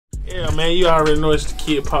Yeah, man, you already know it's the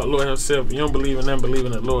kid PopLord himself. If you don't believe in them, believe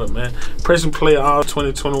in the Lord, man. Press and play all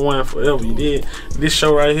 2021 forever. You did. This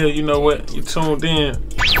show right here, you know what? You tuned in.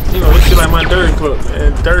 You know, this shit like my Durtty club,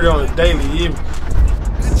 man. Durtty on the daily, you hear me?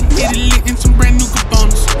 Get it lit in some brand new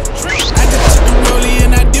components. I just took the rollie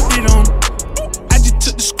and I dipped it on. I just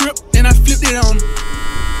took the script and I flipped it on.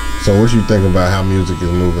 So what you think about how music is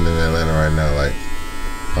moving in Atlanta right now? Like,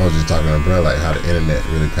 I was just talking to bro, like how the internet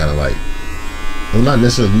really kind of like, well, not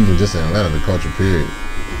necessarily even just in Atlanta, the culture period.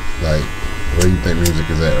 Like, where you think music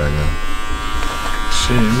is at right now?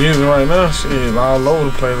 Shit, music right now, shit, all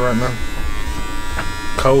over the place right now.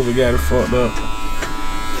 COVID got it fucked up.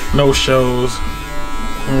 No shows.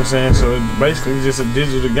 You know what I'm saying? So it's basically just a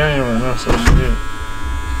digital game right now. So shit,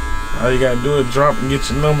 all you gotta do is drop and get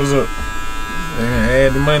your numbers up and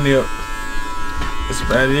add the money up. That's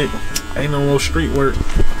about it. Ain't no more street work.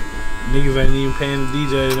 Niggas ain't even paying the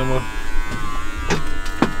DJs no more.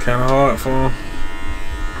 Kinda hard for them.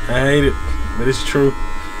 I hate it, but it's true.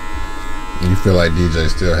 You feel like DJs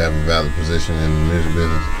still have a valid position in the music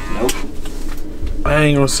business? Nope. I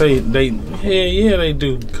ain't gonna say they. Hell yeah, they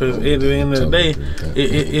do. Cause at the end of the day,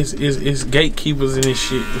 it's gatekeepers in this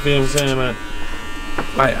shit. You feel what I'm saying?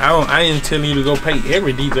 Like I ain't telling you to go pay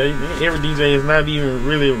every DJ. Every DJ is not even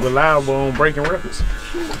really reliable on breaking records.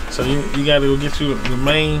 So you gotta go get you the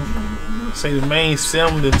main, say the main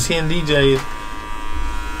 7 to 10 DJs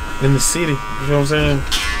in the city. You know what I'm saying?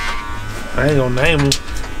 I ain't gonna name them,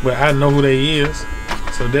 but I know who they is.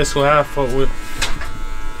 So that's what I fuck with.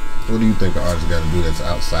 What do you think the artist got to do that's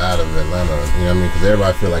outside of Atlanta? You know what I mean? Because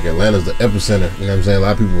everybody feel like Atlanta's the epicenter. You know what I'm saying? A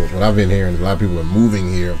lot of people, what I've been hearing, a lot of people are moving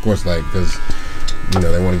here, of course, like, because, you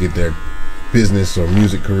know, they want to get their business or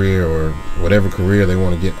music career or whatever career they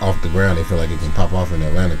want to get off the ground. They feel like it can pop off in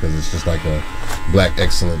Atlanta because it's just like a black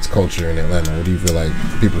excellence culture in Atlanta. What do you feel like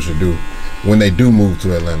people should do when they do move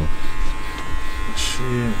to Atlanta?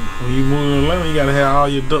 Shit, when you move to Atlanta, you gotta have all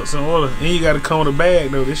your ducks in order. And you gotta come with a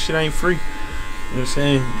bag, though. This shit ain't free. You know what I'm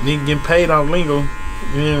saying? Nigga getting paid off lingo.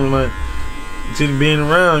 You know, like, just being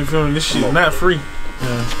around, you feel me? This shit not free.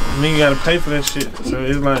 Nigga gotta pay for that shit. So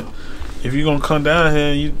it's like, if you gonna come down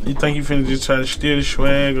here, you think you finna just try to steal the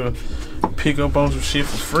swag or pick up on some shit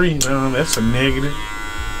for free, man, that's a negative.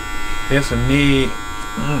 That's a neg.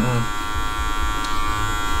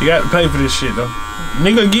 You gotta pay for this shit, though.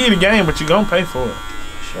 Nigga give you the game, but you gonna pay for it.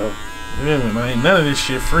 Sure. You know what I mean? Like, none of this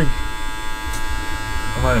shit free.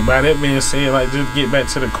 Like, by that being said, like, just get back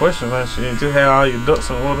to the question, like, shit, just have all your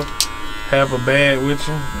ducks in order, have a bag with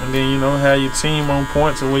you, and then, you know, have your team on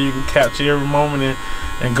point to where you can capture every moment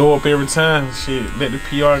and go up every time. Shit, let the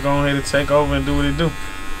PR go ahead and take over and do what it do.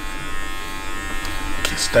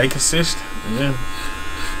 Stay consistent, yeah.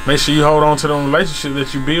 Make sure you hold on to the relationship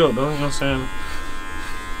that you build, though, you know what I'm saying?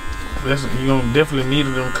 You're gonna definitely need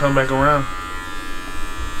them to come back around.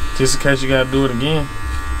 Just in case you gotta do it again.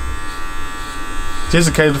 Just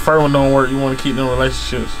in case the first one don't work, you want to keep them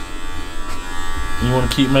relationships. You want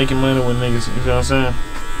to keep making money with niggas. You know what I'm saying?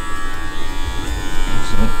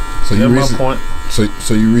 So that's my point.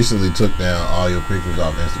 So you recently took down all your pictures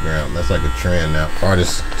off Instagram. That's like a trend now.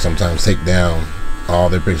 Artists sometimes take down all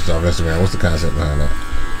their pictures off Instagram. What's the concept behind that?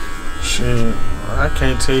 Shit, I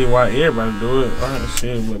can't tell you why everybody do it. Right?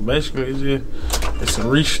 Shit, but basically it's a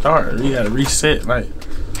restart. You gotta reset. Like,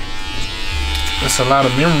 it's a lot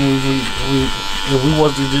of memories. If we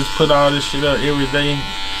was to just put all this shit up every day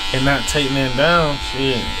and not take them down,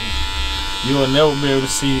 shit, you will never be able to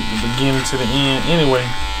see the beginning to the end anyway.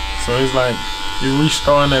 So it's like you're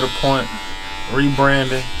restarting at a point,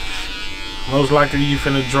 rebranding. Most likely you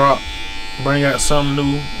finna drop, bring out something new.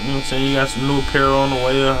 You know what I'm saying? You got some new apparel on the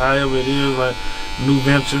way, or however it is, like new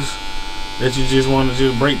ventures that you just want to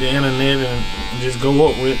just break the internet and just go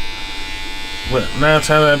up with. But 9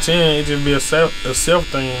 times out of 10, it just be a self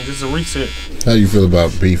thing, just a reset. How do you feel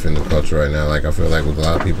about beef in the culture right now? Like, I feel like with a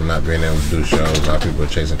lot of people not being able to do shows, a lot of people are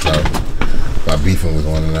chasing clout by beefing with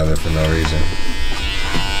one another for no reason.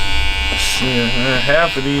 Shit,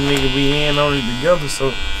 half of these niggas be in on it together,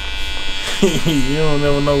 so you don't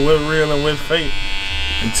never know what's real and what's fake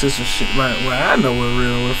until some shit like, well, I know what's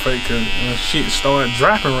real and what's fake, cause when shit start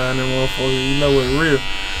dropping around them motherfuckers, you know what's real.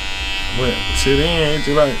 But till then, it's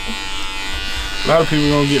just like, a lot of people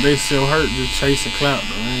gonna get themselves hurt just chasing clout,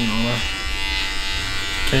 though. I ain't gonna lie.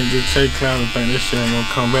 Can't just chase clout and think this shit ain't gonna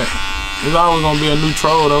come back. There's always gonna be a new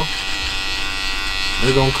troll, though.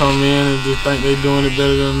 They gonna come in and just think they doing it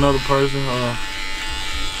better than another person.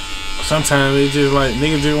 Sometimes they just like,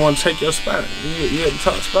 niggas just wanna take your spot. You at the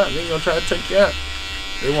top spot, niggas gonna try to take you out.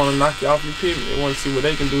 They wanna knock you off your pivot. They wanna see what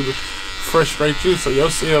they can do to frustrate you so your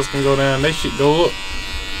sales can go down, they shit go up.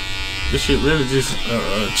 This shit really just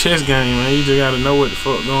a chess game, man. You just gotta know what the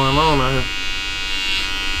fuck going on out here.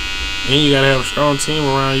 And you gotta have a strong team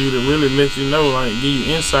around you to really let you know, like, give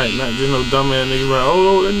you insight, not just no dumbass nigga like,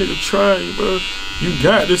 oh, that nigga trying, bro. You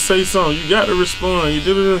got to say something. You got to respond. You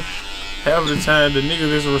do it. Half the time, the nigga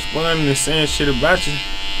that's responding and saying shit about you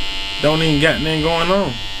don't even got nothing going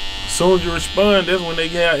on. As soon as you respond, that's when they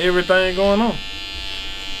got everything going on.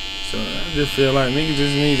 So I just feel like niggas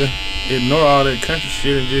just need to ignore all that country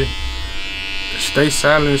shit and just stay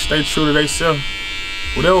silent and stay true to themselves.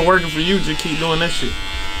 Whatever working for you, just keep doing that shit.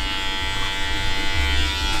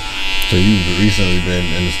 So you've recently been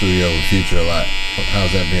in the studio with Future a lot.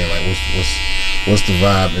 How's that been? Like, what's the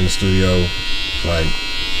vibe in the studio? Like,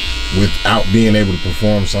 without being able to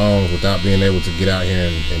perform songs, without being able to get out here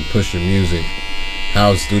and push your music,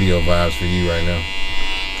 how's studio vibes for you right now?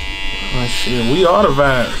 Shit, we are the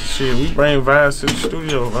vibes. Shit, we bring vibes to the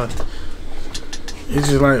studio. Like, it's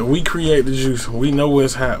just like we create the juice. We know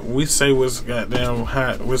what's hot. We say what's goddamn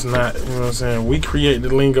hot, what's not. You know what I'm saying? We create the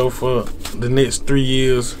lingo for the next 3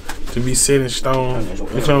 years to be set in stone. You know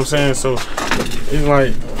what I'm saying? So it's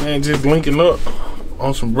like, man, just linking up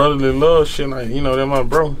on some brotherly love shit. Like, you know, that my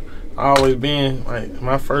bro. Always been like,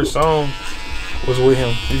 my first song was with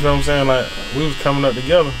him. You know what I'm saying? Like, we was coming up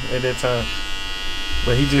together at that time.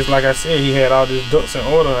 But he just, like I said, he had all these ducks in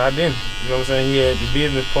order. I didn't. You know what I'm saying? He had the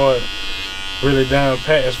business part really down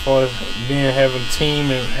pat as far as having team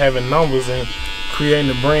and having numbers and creating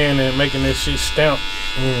the brand and making that shit stamp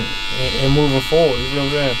and moving forward. You know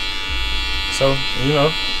what I'm saying? So, you know,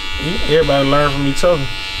 everybody learn from each other.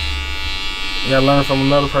 You gotta learn from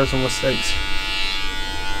another person's mistakes.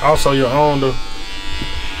 Also your own though.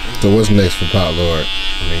 So what's next for PopLord?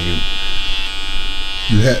 I mean,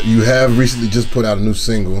 you have recently just put out a new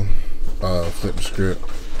single, Flip the Script.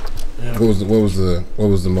 Yeah. What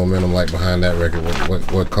was the momentum like behind that record?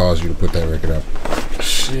 What caused you to put that record out?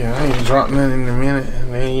 Shit, I ain't dropped nothing in a minute.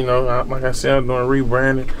 And then, you know, like I said, I'm doing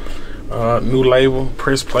rebranding, new label,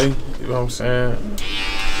 press play. You know what I'm saying?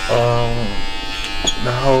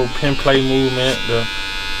 The whole pen play movement, the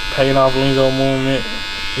paid off lingo movement.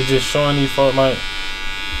 It's just showing these folks like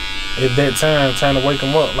at that time, trying to wake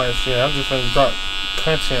them up. Like, shit, I'm just gonna drop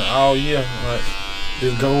content all year. Like,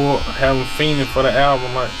 just go up, have them fiending for the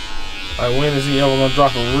album. Like when is he ever gonna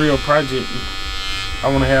drop a real project? I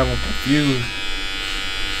wanna have them confused.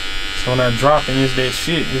 So when I drop and it's that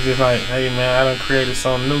shit, it's just like, hey man, I done created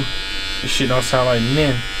something new. This shit don't sound like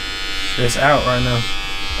nothing that's out right now.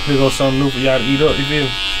 Here goes something new for y'all to eat up, you feel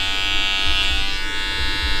me?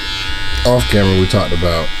 Off camera, we talked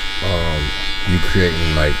about you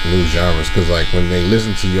creating like new genres, because like when they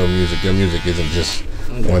listen to your music isn't just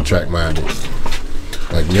one track minded.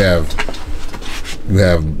 Like you have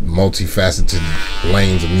multifaceted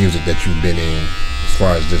lanes of music that you've been in as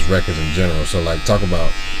far as just records in general. So like talk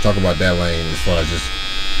about that lane as far as just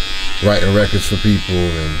writing records for people,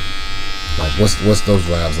 and like what's those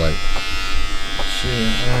vibes like? Shit,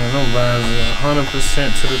 man, those vibes are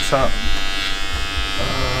 100% to the top.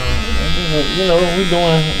 You know,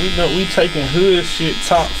 we taking hood shit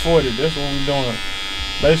top 40. That's what we doing.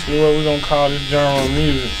 Basically, what we gonna call this genre of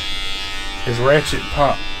music is ratchet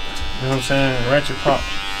pop. You know what I'm saying? Ratchet pop.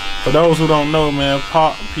 For those who don't know, man,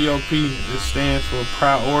 pop, P-O-P, it stands for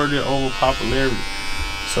priority over popularity.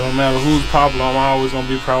 So no matter who's popular, I'm always gonna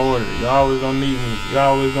be priority. You always gonna need me. You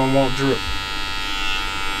always gonna want drip.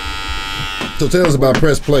 So tell us about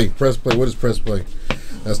Press Play. Press Play. What is Press Play?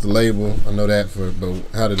 That's the label. I know that, but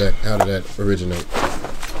how did that originate?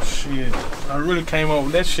 Shit, I really came up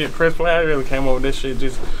with that shit. Press Play. I really came up with that shit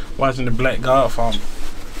just watching the Black Godfather.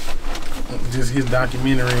 Just his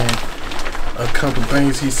documentary and a couple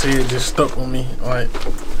things he said just stuck with me. Like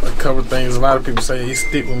a couple things a lot of people say it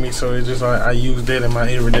stick with me, so it's just like I use that in my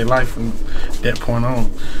everyday life from that point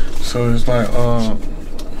on. So it's like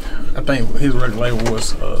I think his record label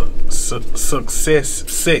was Success.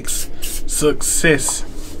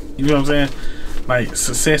 You know what I'm saying? Like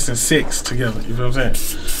success and sex together. You know what I'm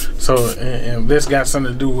saying? So and this got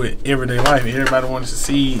something to do with everyday life. Everybody wants to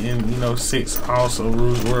see, and you know, sex also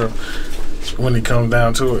rules the world when it comes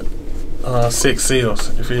down to it. Sex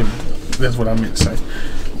sells. You feel me? That's what I meant to say.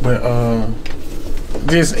 But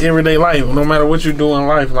just everyday life. No matter what you do in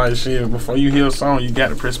life, like shit, before you hear a song, you got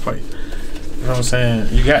to press play. You know what I'm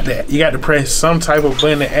saying? You got to press some type of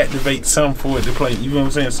button to activate something for it to play. You know what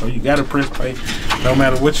I'm saying? So you got to press play no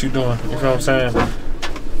matter what you're doing. You know what I'm saying?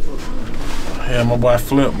 Yeah, my boy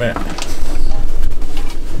Flip back.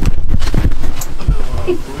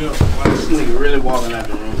 This nigga really walking out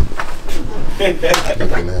the room.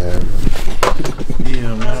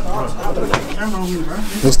 Yeah, man.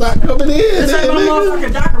 Well, stop coming in. This ain't no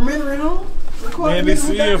motherfucking documentary, huh? Man, this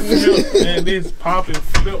is flip. Man, this popping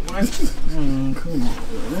flip. Come on.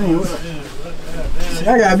 See,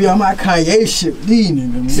 I gotta be on my Kanye shit. These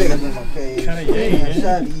niggas, man. Kanye,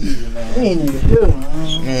 Shot easy, man. These niggas here,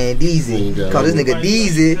 man. Man, Deezy. Call this nigga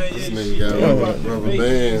Deezy. This nigga got rubber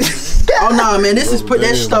bands. Oh no, man, this is put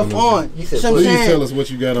that stuff on. You know what I'm Please saying? tell us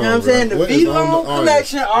what you got on. You know what I'm saying? The What is on V-Long the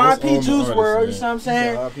artist? collection, What's RP on the Juice artist, WRLD, you know man? what I'm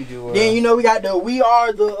saying? Then, you know, we got the We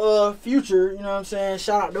Are the Future, you know what I'm saying?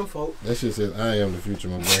 Shout out them folks. That shit says I am the future,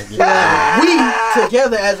 my boy. We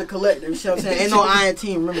together as a collective, you know what I'm saying? Ain't no I in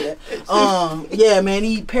team, remember that. Yeah, man,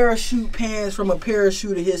 he parachute pants from a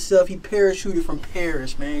parachuter himself. He parachuted from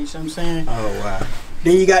Paris, man, you know what I'm saying? Oh, wow.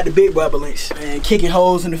 Then you got the big brother links, man, kicking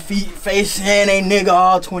holes in the feet, face, hand, ain't nigga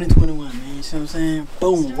all 2021, man. You see what I'm saying?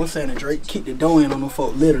 Boom. What's that? Drake kicked the dough in on them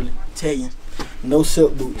folk, literally. Tell you. No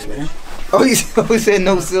silk boots, man. Oh, he said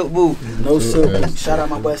no silk boot. No silk boots. Shout out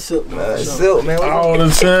my boy Silk. Silk, man. all the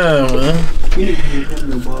time, man. You need to hear him,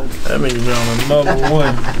 little ball. That nigga be on another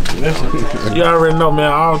one. You already know,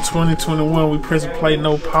 man. All 2021, we press play,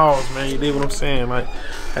 no pause, man. You dig what I'm saying? Like,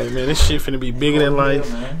 hey, man, this shit finna be bigger than life.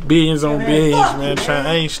 Billions on billions, man.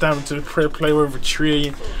 I ain't stopping to press play with a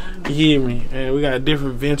trillion. You hear me? And we got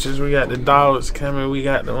different ventures. We got the dollars coming. We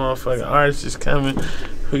got the motherfucking artists coming.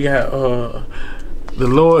 We got the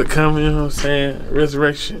Lord coming, you know what I'm saying?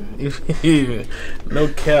 Resurrection. No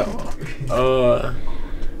cap.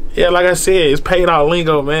 Yeah, like I said, it's paid out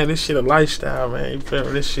lingo, man. This shit a lifestyle, man. You feel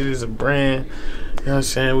me? This shit is a brand. You know what I'm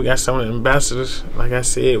saying? We got some of the ambassadors. Like I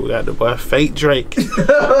said, we got the boy Fake Drake.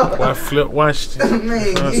 Boy Flip Washington. You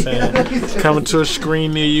know what I'm saying? Coming to a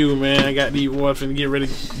screen near you, man. I got these boys finna get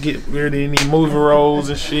ready in these movie roles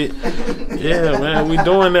and shit. Yeah, man, we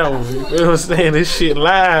doing that one. You know what I'm saying? This shit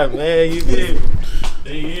live, man. You did.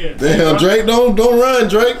 Yeah. Damn, Drake, don't run,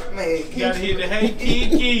 Drake. Man, You gotta hit the hey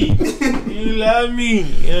Kiki. You love me. You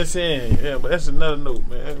know what I'm saying? Yeah, but that's another note,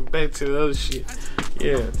 man. Back to the other shit.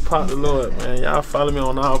 Yeah, PopLord, man. Y'all follow me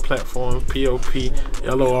on all platforms.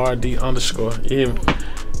 POPLORD_. You hear me?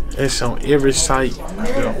 It's on every site.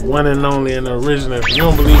 The one and only and the original. If you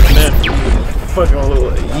don't believe in that, fucking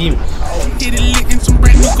Lord. You. Hit a lick and some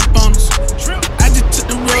brand new